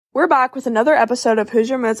We're back with another episode of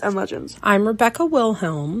Hoosier Myths and Legends. I'm Rebecca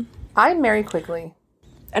Wilhelm. I'm Mary Quigley.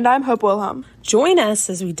 And I'm Hope Wilhelm. Join us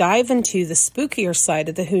as we dive into the spookier side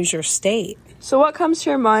of the Hoosier state. So what comes to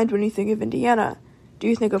your mind when you think of Indiana? Do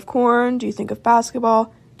you think of corn? Do you think of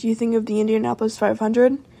basketball? Do you think of the Indianapolis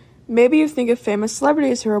 500? Maybe you think of famous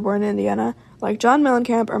celebrities who were born in Indiana, like John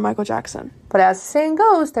Mellencamp or Michael Jackson. But as the saying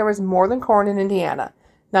goes, there was more than corn in Indiana.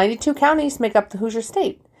 92 counties make up the Hoosier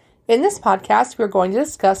state. In this podcast, we are going to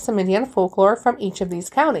discuss some Indiana folklore from each of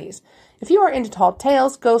these counties. If you are into tall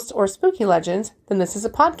tales, ghosts, or spooky legends, then this is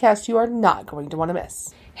a podcast you are not going to want to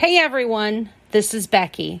miss. Hey everyone, this is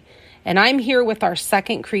Becky, and I'm here with our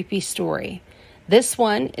second creepy story. This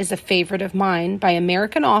one is a favorite of mine by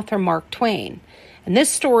American author Mark Twain. And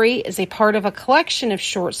this story is a part of a collection of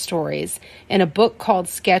short stories in a book called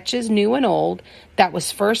Sketches New and Old that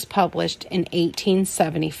was first published in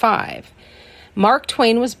 1875. Mark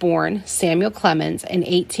Twain was born, Samuel Clemens, in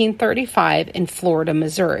 1835 in Florida,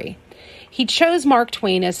 Missouri. He chose Mark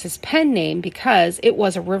Twain as his pen name because it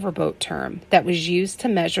was a riverboat term that was used to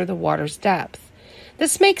measure the water's depth.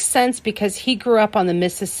 This makes sense because he grew up on the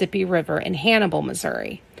Mississippi River in Hannibal,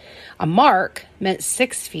 Missouri. A mark meant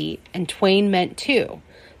 6 feet and Twain meant 2.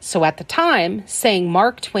 So at the time, saying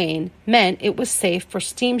Mark Twain meant it was safe for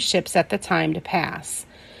steamships at the time to pass.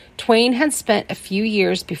 Twain had spent a few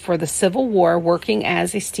years before the Civil War working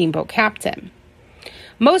as a steamboat captain.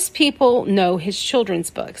 Most people know his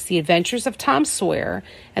children's books, The Adventures of Tom Sawyer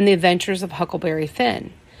and The Adventures of Huckleberry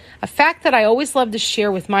Finn. A fact that I always love to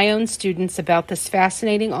share with my own students about this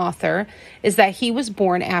fascinating author is that he was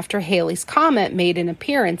born after Halley's Comet made an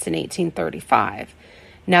appearance in 1835.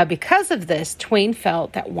 Now, because of this, Twain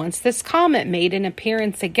felt that once this comet made an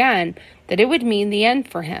appearance again, that it would mean the end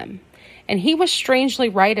for him. And he was strangely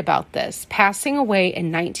right about this, passing away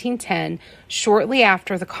in 1910, shortly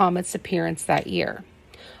after the comet's appearance that year.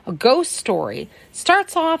 A ghost story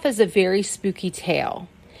starts off as a very spooky tale,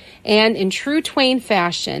 and in true Twain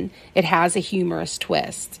fashion, it has a humorous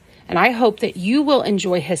twist. And I hope that you will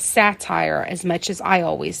enjoy his satire as much as I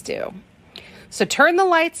always do. So turn the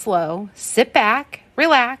lights low, sit back,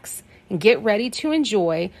 relax, and get ready to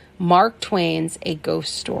enjoy Mark Twain's A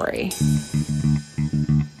Ghost Story.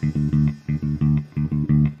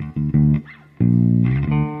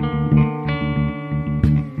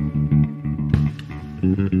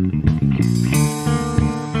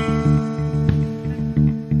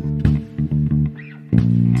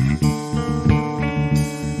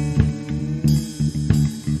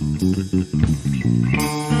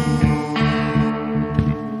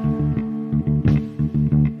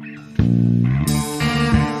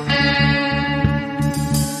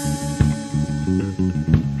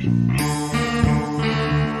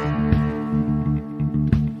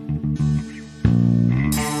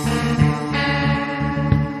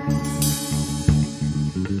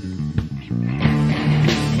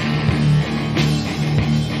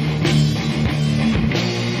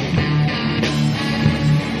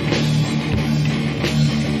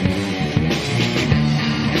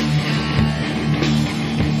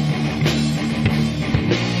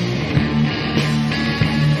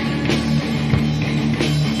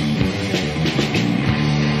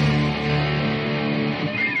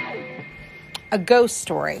 A Ghost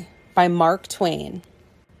Story by Mark Twain.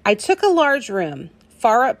 I took a large room,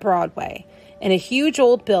 far up Broadway, in a huge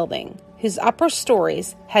old building whose upper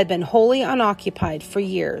stories had been wholly unoccupied for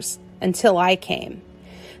years, until I came.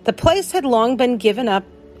 The place had long been given up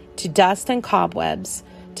to dust and cobwebs,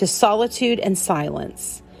 to solitude and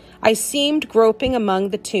silence. I seemed groping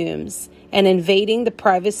among the tombs and invading the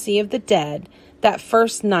privacy of the dead that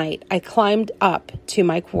first night I climbed up to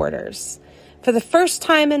my quarters. For the first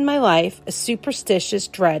time in my life, a superstitious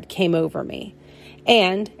dread came over me,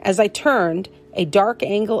 and as I turned, a dark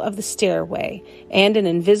angle of the stairway and an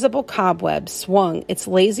invisible cobweb swung its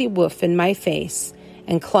lazy woof in my face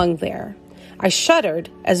and clung there. I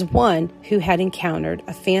shuddered as one who had encountered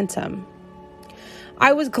a phantom.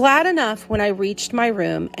 I was glad enough when I reached my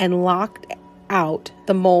room and locked out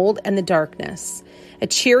the mold and the darkness. A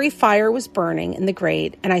cheery fire was burning in the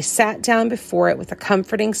grate, and I sat down before it with a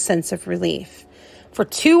comforting sense of relief. For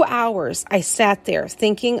 2 hours, I sat there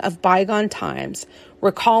thinking of bygone times,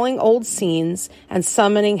 recalling old scenes and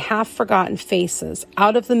summoning half-forgotten faces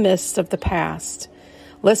out of the mists of the past,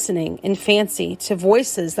 listening in fancy to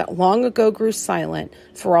voices that long ago grew silent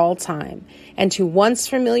for all time, and to once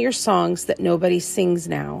familiar songs that nobody sings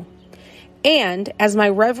now. And as my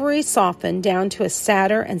reverie softened down to a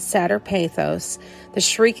sadder and sadder pathos, the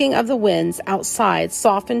shrieking of the winds outside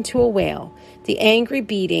softened to a wail, the angry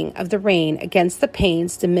beating of the rain against the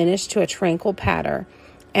panes diminished to a tranquil patter,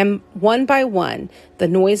 and one by one, the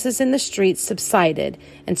noises in the streets subsided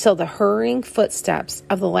until the hurrying footsteps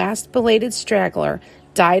of the last belated straggler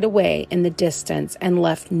died away in the distance and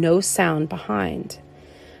left no sound behind.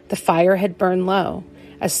 The fire had burned low.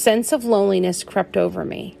 A sense of loneliness crept over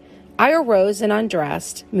me. I arose and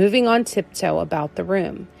undressed, moving on tiptoe about the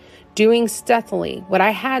room, doing stealthily what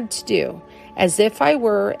I had to do, as if I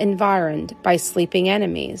were environed by sleeping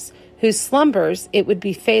enemies, whose slumbers it would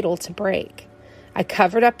be fatal to break. I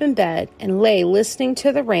covered up in bed and lay listening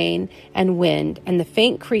to the rain and wind and the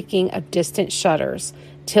faint creaking of distant shutters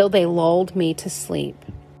till they lulled me to sleep.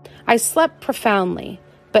 I slept profoundly,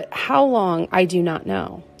 but how long I do not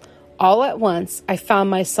know. All at once I found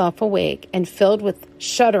myself awake and filled with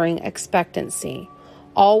shuddering expectancy.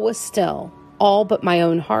 All was still, all but my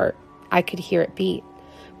own heart. I could hear it beat.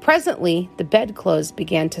 Presently, the bedclothes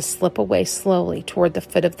began to slip away slowly toward the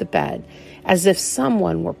foot of the bed, as if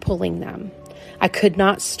someone were pulling them. I could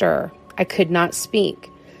not stir. I could not speak.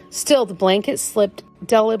 Still, the blanket slipped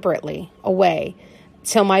deliberately away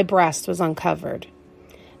till my breast was uncovered.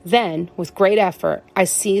 Then, with great effort, I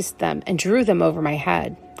seized them and drew them over my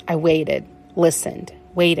head. I waited, listened,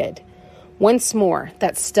 waited. Once more,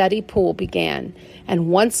 that steady pull began, and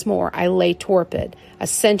once more I lay torpid, a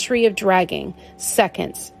century of dragging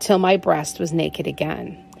seconds till my breast was naked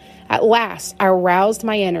again. At last, I aroused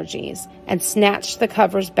my energies and snatched the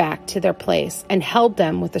covers back to their place and held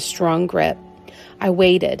them with a strong grip. I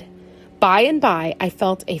waited. By and by, I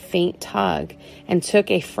felt a faint tug and took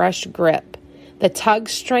a fresh grip. The tug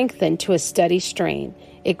strengthened to a steady strain.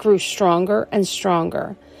 It grew stronger and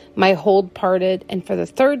stronger. My hold parted, and for the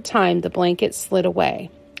third time, the blanket slid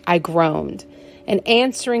away. I groaned. An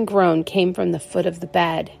answering groan came from the foot of the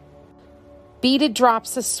bed. Beaded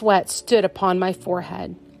drops of sweat stood upon my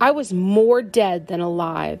forehead. I was more dead than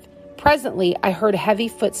alive. Presently, I heard a heavy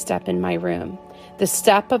footstep in my room. The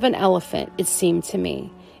step of an elephant, it seemed to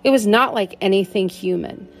me. It was not like anything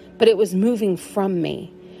human, but it was moving from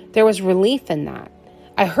me. There was relief in that.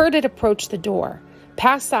 I heard it approach the door,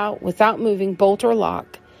 pass out without moving bolt or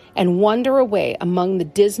lock, and wander away among the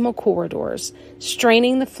dismal corridors,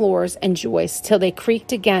 straining the floors and joists till they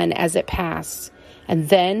creaked again as it passed, and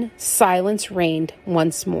then silence reigned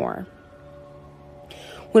once more.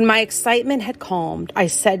 When my excitement had calmed, I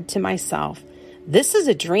said to myself, "This is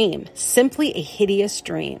a dream, simply a hideous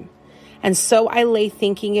dream." And so I lay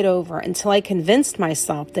thinking it over until I convinced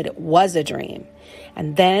myself that it was a dream.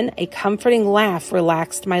 And then a comforting laugh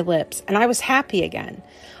relaxed my lips, and I was happy again.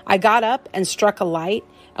 I got up and struck a light,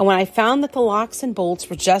 and when I found that the locks and bolts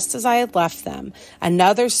were just as I had left them,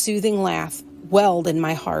 another soothing laugh welled in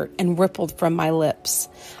my heart and rippled from my lips.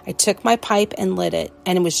 I took my pipe and lit it,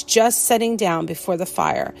 and it was just setting down before the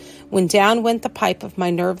fire when down went the pipe of my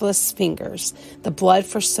nerveless fingers. The blood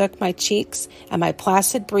forsook my cheeks, and my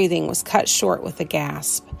placid breathing was cut short with a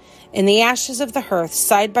gasp. In the ashes of the hearth,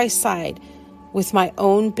 side by side with my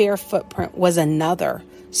own bare footprint, was another,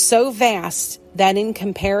 so vast that in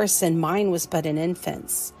comparison mine was but an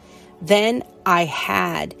infant's. Then I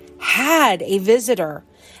had a visitor,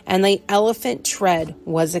 and the elephant tread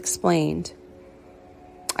was explained.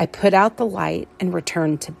 I put out the light and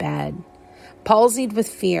returned to bed. Palsied with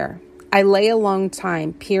fear, I lay a long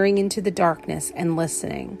time peering into the darkness and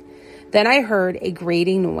listening. Then I heard a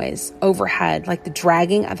grating noise overhead like the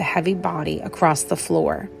dragging of a heavy body across the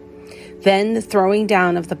floor. Then the throwing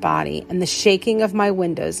down of the body and the shaking of my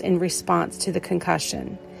windows in response to the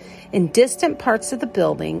concussion. In distant parts of the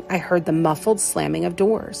building, I heard the muffled slamming of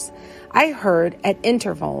doors. I heard, at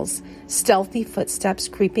intervals, stealthy footsteps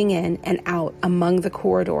creeping in and out among the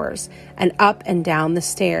corridors and up and down the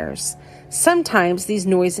stairs. Sometimes these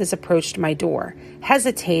noises approached my door,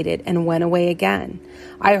 hesitated, and went away again.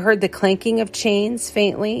 I heard the clanking of chains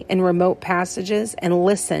faintly in remote passages and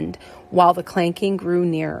listened while the clanking grew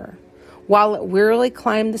nearer. While it wearily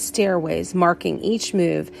climbed the stairways, marking each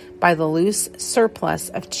move by the loose surplus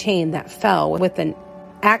of chain that fell with an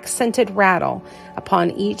accented rattle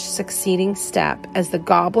upon each succeeding step as the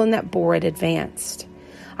goblin that bore it advanced.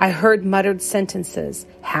 I heard muttered sentences,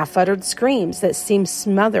 half-uttered screams that seemed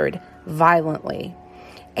smothered violently,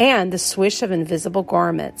 and the swish of invisible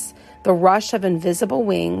garments, the rush of invisible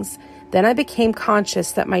wings. Then I became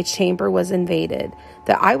conscious that my chamber was invaded,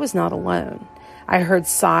 that I was not alone. I heard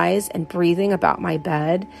sighs and breathing about my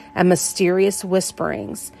bed and mysterious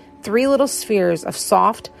whisperings. 3 little spheres of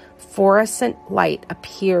soft, fluorescent light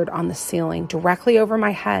appeared on the ceiling directly over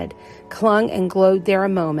my head, clung and glowed there a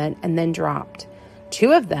moment, and then dropped.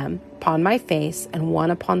 2 of them upon my face and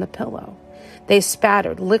 1 upon the pillow. They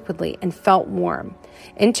spattered liquidly and felt warm.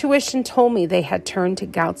 Intuition told me they had turned to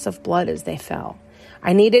gouts of blood as they fell.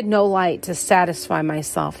 I needed no light to satisfy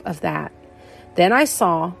myself of that. Then I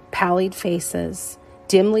saw pallid faces,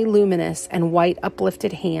 dimly luminous and white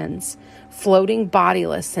uplifted hands, floating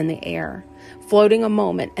bodiless in the air, floating a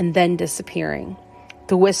moment and then disappearing.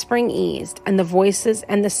 The whispering eased, and the voices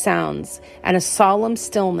and the sounds, and a solemn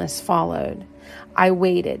stillness followed. I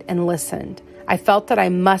waited and listened. I felt that I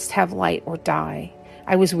must have light or die.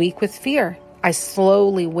 I was weak with fear. I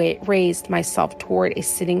slowly raised myself toward a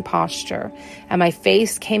sitting posture, and my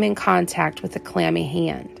face came in contact with a clammy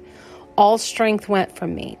hand. All strength went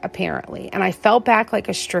from me, apparently, and I fell back like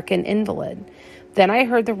a stricken invalid. Then I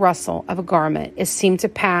heard the rustle of a garment. It seemed to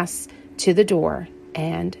pass to the door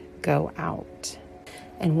and go out.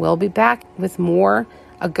 And we'll be back with more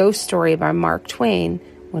A Ghost Story by Mark Twain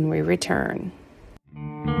when we return.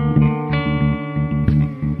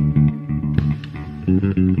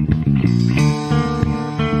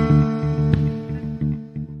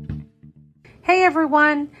 Hey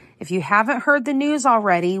everyone! If you haven't heard the news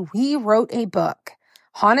already, we wrote a book.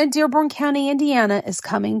 Haunted Dearborn County, Indiana is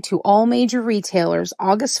coming to all major retailers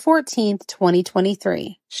August 14th,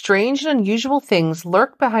 2023. Strange and unusual things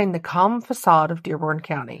lurk behind the calm facade of Dearborn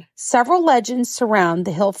County. Several legends surround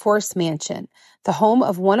the Hill Forest Mansion, the home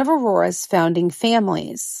of one of Aurora's founding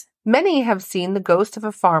families. Many have seen the ghost of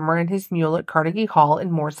a farmer and his mule at Carnegie Hall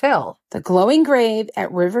in Morse Hill. The glowing grave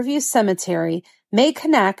at Riverview Cemetery may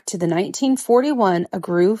connect to the 1941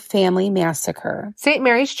 Agru family massacre. St.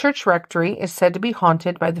 Mary's Church Rectory is said to be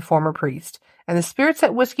haunted by the former priest, and the spirits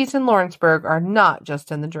at Whiskey's in Lawrenceburg are not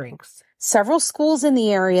just in the drinks. Several schools in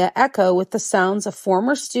the area echo with the sounds of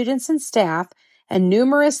former students and staff, and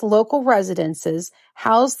numerous local residences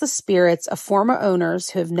house the spirits of former owners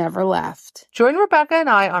who have never left. Join Rebecca and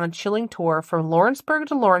I on a chilling tour from Lawrenceburg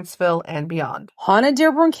to Lawrenceville and beyond. Haunted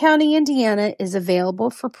Dearborn County, Indiana is available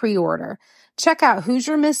for pre-order. Check out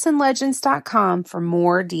HoosierMythsAndLegends.com for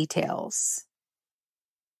more details.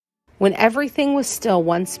 When everything was still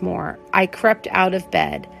once more, I crept out of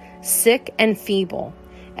bed, sick and feeble,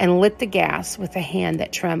 and lit the gas with a hand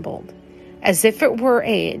that trembled, as if it were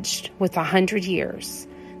aged with 100 years.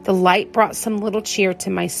 The light brought some little cheer to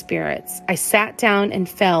my spirits. I sat down and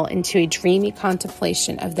fell into a dreamy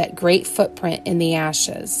contemplation of that great footprint in the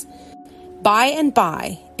ashes. By and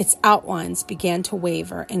by, its outlines began to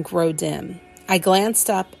waver and grow dim. I glanced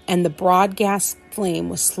up, and the broad gas flame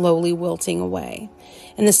was slowly wilting away.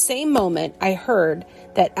 In the same moment, I heard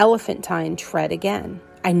that elephantine tread again.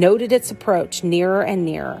 I noted its approach nearer and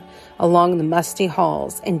nearer along the musty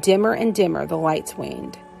halls, and dimmer the lights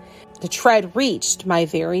waned. The tread reached my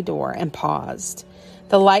very door and paused.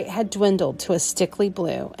 The light had dwindled to a sickly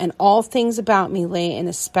blue, and all things about me lay in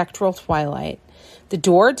a spectral twilight. The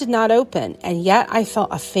door did not open, and yet I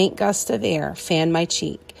felt a faint gust of air fan my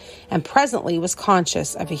cheek, and presently was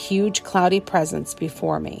conscious of a huge cloudy presence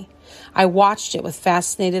before me. I watched it with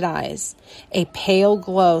fascinated eyes. A pale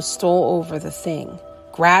glow stole over the thing.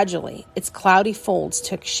 Gradually, its cloudy folds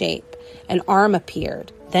took shape. An arm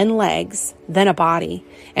appeared, then legs, then a body,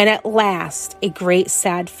 and at last a great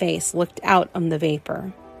sad face looked out on the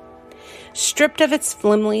vapor. Stripped of its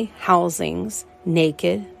flimsy housings,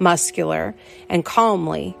 naked, muscular, and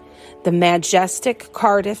calmly, the majestic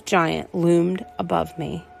Cardiff giant loomed above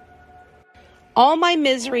me. All my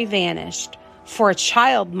misery vanished, for a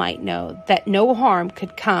child might know that no harm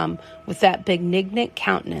could come with that benignant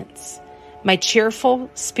countenance. My cheerful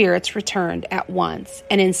spirits returned at once,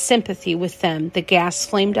 and in sympathy with them, the gas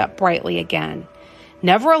flamed up brightly again.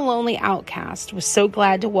 Never a lonely outcast was so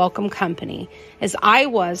glad to welcome company as I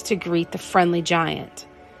was to greet the friendly giant.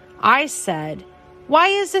 I said, "Why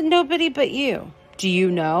is it nobody but you? Do you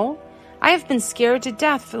know? I have been scared to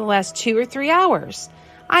death for the last 2 or 3 hours.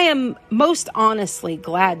 I am most honestly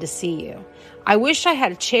glad to see you. I wish I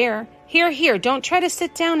had a chair. Here, don't try to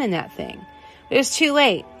sit down in that thing." It was too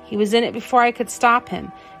late. He was in it before I could stop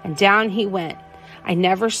him, and down he went. I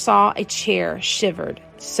never saw a chair shivered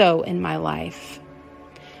so in my life.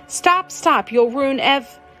 Stop, you'll ruin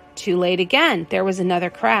Too late again. There was another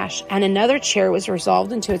crash, and another chair was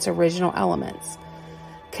resolved into its original elements.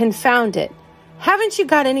 Confound it. Haven't you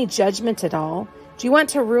got any judgment at all? Do you want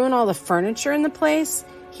to ruin all the furniture in the place?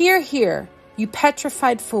 Here, you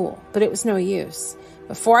petrified fool. But it was no use.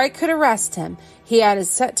 Before I could arrest him, he had his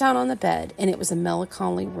set down on the bed, and it was a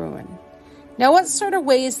melancholy ruin. Now what sort of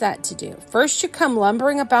way is that to do? First you come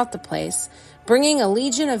lumbering about the place, bringing a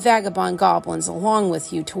legion of vagabond goblins along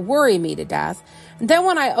with you to worry me to death, and then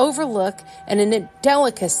when I overlook an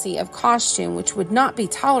indelicacy of costume which would not be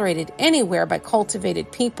tolerated anywhere by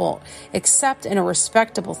cultivated people except in a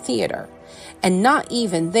respectable theater, and not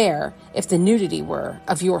even there if the nudity were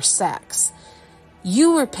of your sex,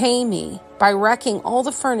 You repay me by wrecking all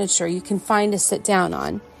the furniture you can find to sit down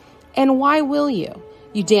on. And why will you?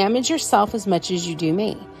 You damage yourself as much as you do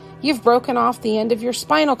me. You've broken off the end of your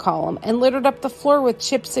spinal column and littered up the floor with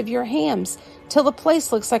chips of your hams till the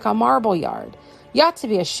place looks like a marble yard. You ought to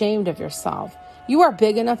be ashamed of yourself. You are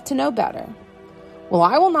big enough to know better. Well,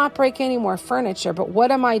 I will not break any more furniture, but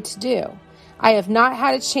what am I to do? I have not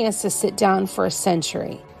had a chance to sit down for a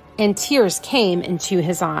century. And tears came into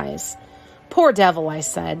his eyes. Poor devil, I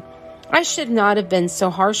said. I should not have been so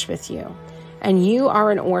harsh with you. And you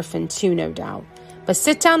are an orphan too, no doubt. But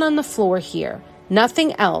sit down on the floor here.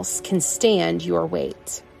 Nothing else can stand your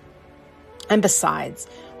weight. And besides,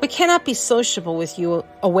 we cannot be sociable with you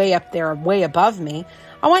away up there, way above me.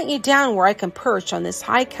 I want you down where I can perch on this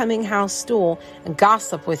high coming house stool and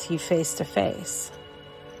gossip with you face to face.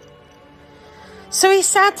 So he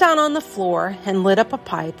sat down on the floor and lit up a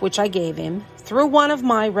pipe, which I gave him, threw one of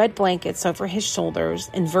my red blankets over his shoulders,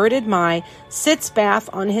 inverted my sitz bath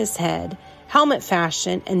on his head, helmet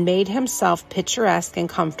fashion, and made himself picturesque and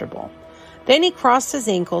comfortable. Then he crossed his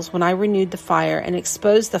ankles when I renewed the fire and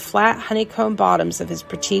exposed the flat honeycomb bottoms of his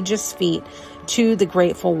prodigious feet to the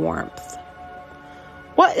grateful warmth.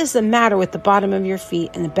 What is the matter with the bottom of your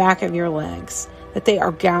feet and the back of your legs, that they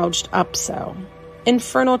are gouged up so?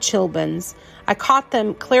 Infernal chilblains. I caught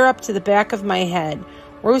them clear up to the back of my head,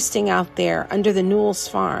 roasting out there under the Newell's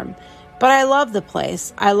farm. But I love the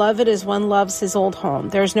place. I love it as one loves his old home.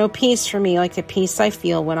 There is no peace for me like the peace I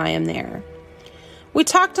feel when I am there. We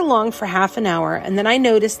talked along for half an hour, and then I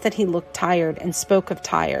noticed that he looked tired and spoke of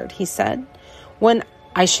tired. He said, "When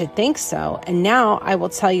I should think so, and now I will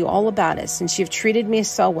tell you all about it, since you've treated me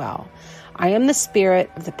so well. I am the spirit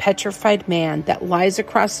of the petrified man that lies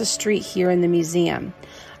across the street here in the museum.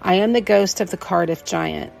 I am the ghost of the Cardiff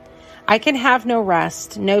giant. I can have no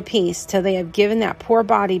rest, no peace, till they have given that poor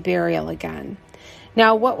body burial again.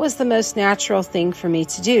 Now, what was the most natural thing for me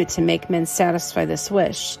to do to make men satisfy this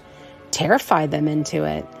wish? Terrify them into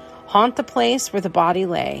it. Haunt the place where the body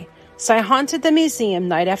lay. So I haunted the museum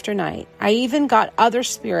night after night. I even got other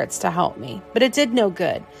spirits to help me, but it did no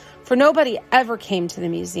good, for nobody ever came to the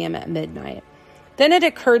museum at midnight. Then it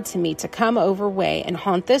occurred to me to come over way and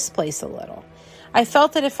haunt this place a little. I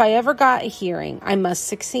felt that if I ever got a hearing, I must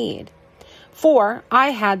succeed. For I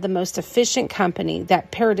had the most efficient company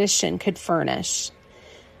that perdition could furnish.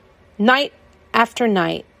 Night after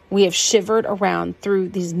night, we have shivered around through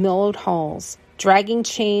these mellowed halls, dragging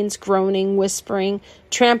chains, groaning, whispering,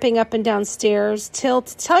 tramping up and down stairs, till,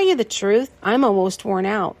 to tell you the truth, I'm almost worn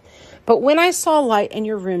out. But when I saw light in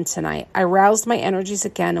your room tonight, I roused my energies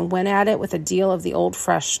again and went at it with a deal of the old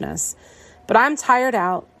freshness. But I'm tired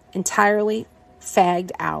out, entirely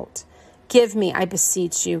fagged out. Give me, I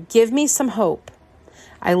beseech you, give me some hope."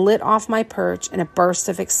 I lit off my perch in a burst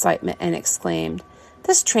of excitement and exclaimed,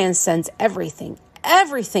 "This transcends everything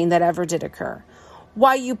that ever did occur.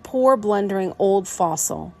 Why, you poor blundering old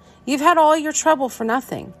fossil, you've had all your trouble for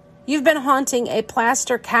nothing. You've been haunting a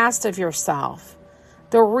plaster cast of yourself.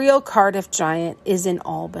 The real Cardiff giant is in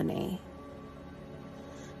Albany."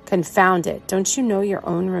 Confound it, don't you know your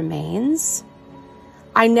own remains?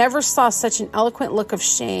 I never saw such an eloquent look of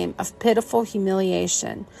shame, of pitiful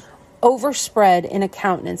humiliation, overspread in a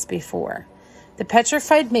countenance before. The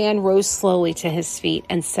petrified man rose slowly to his feet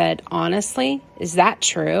and said, "Honestly, is that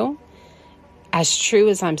true?" "As true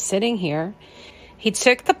as I'm sitting here." He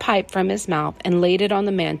took the pipe from his mouth and laid it on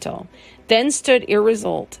the mantel, then stood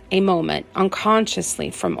irresolute a moment,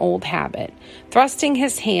 unconsciously from old habit, thrusting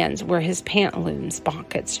his hands where his pantaloons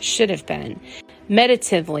pockets should have been,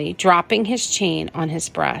 meditatively dropping his chain on his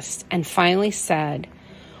breast, and finally said,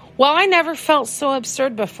 "Well, I never felt so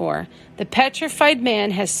absurd before. The petrified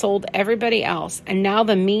man has sold everybody else, and now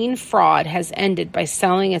the mean fraud has ended by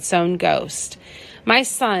selling its own ghost. My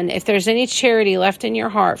son, if there's any charity left in your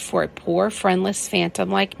heart for a poor, friendless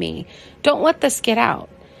phantom like me, don't let this get out.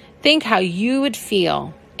 Think how you would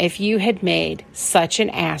feel if you had made such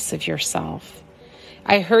an ass of yourself."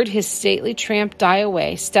 I heard his stately tramp die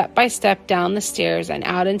away, step by step down the stairs and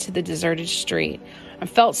out into the deserted street, and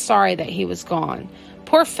felt sorry that he was gone.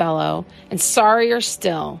 Poor fellow, and sorrier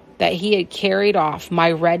still that he had carried off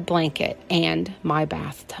my red blanket and my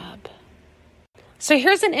bathtub. So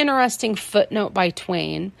here's an interesting footnote by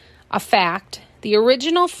Twain. A fact: the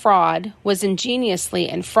original fraud was ingeniously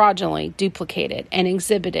and fraudulently duplicated and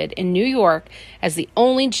exhibited in New York as the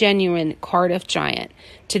only genuine Cardiff giant,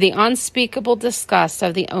 to the unspeakable disgust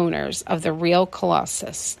of the owners of the real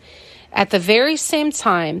Colossus. At the very same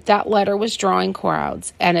time, that letter was drawing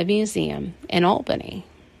crowds at a museum in Albany.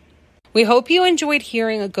 We hope you enjoyed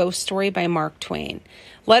hearing a ghost story by Mark Twain.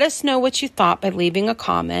 Let us know what you thought by leaving a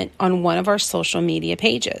comment on one of our social media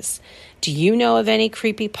pages. Do you know of any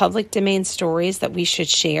creepy public domain stories that we should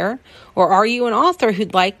share? Or are you an author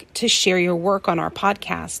who'd like to share your work on our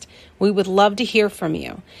podcast? We would love to hear from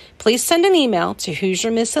you. Please send an email to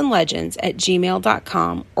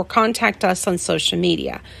HoosierMythsAndLegends@gmail.com or contact us on social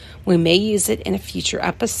media. We may use it in a future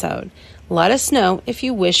episode. Let us know if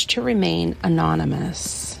you wish to remain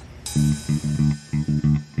anonymous.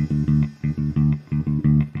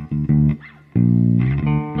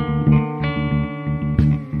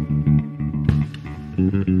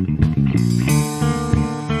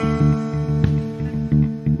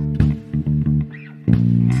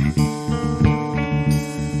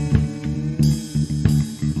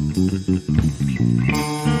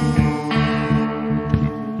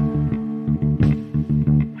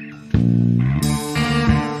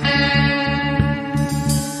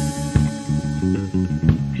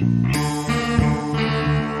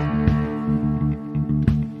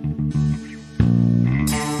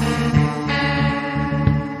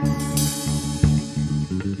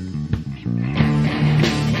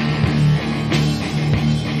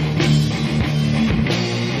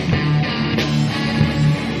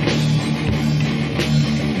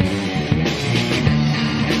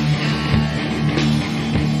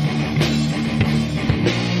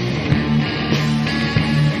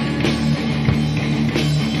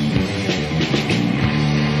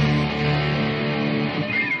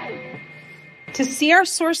 To see our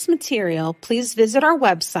source material, please visit our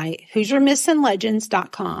website,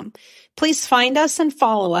 HoosierMythsAndLegends.com. Please find us and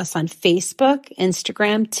follow us on Facebook,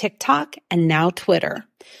 Instagram, TikTok, and now Twitter.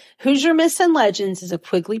 Hoosier Myths and Legends is a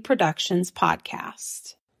Quigley Productions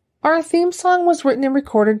podcast. Our theme song was written and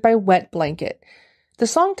recorded by Wet Blanket. The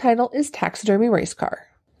song title is Taxidermy Race Car.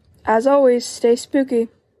 As always, stay spooky.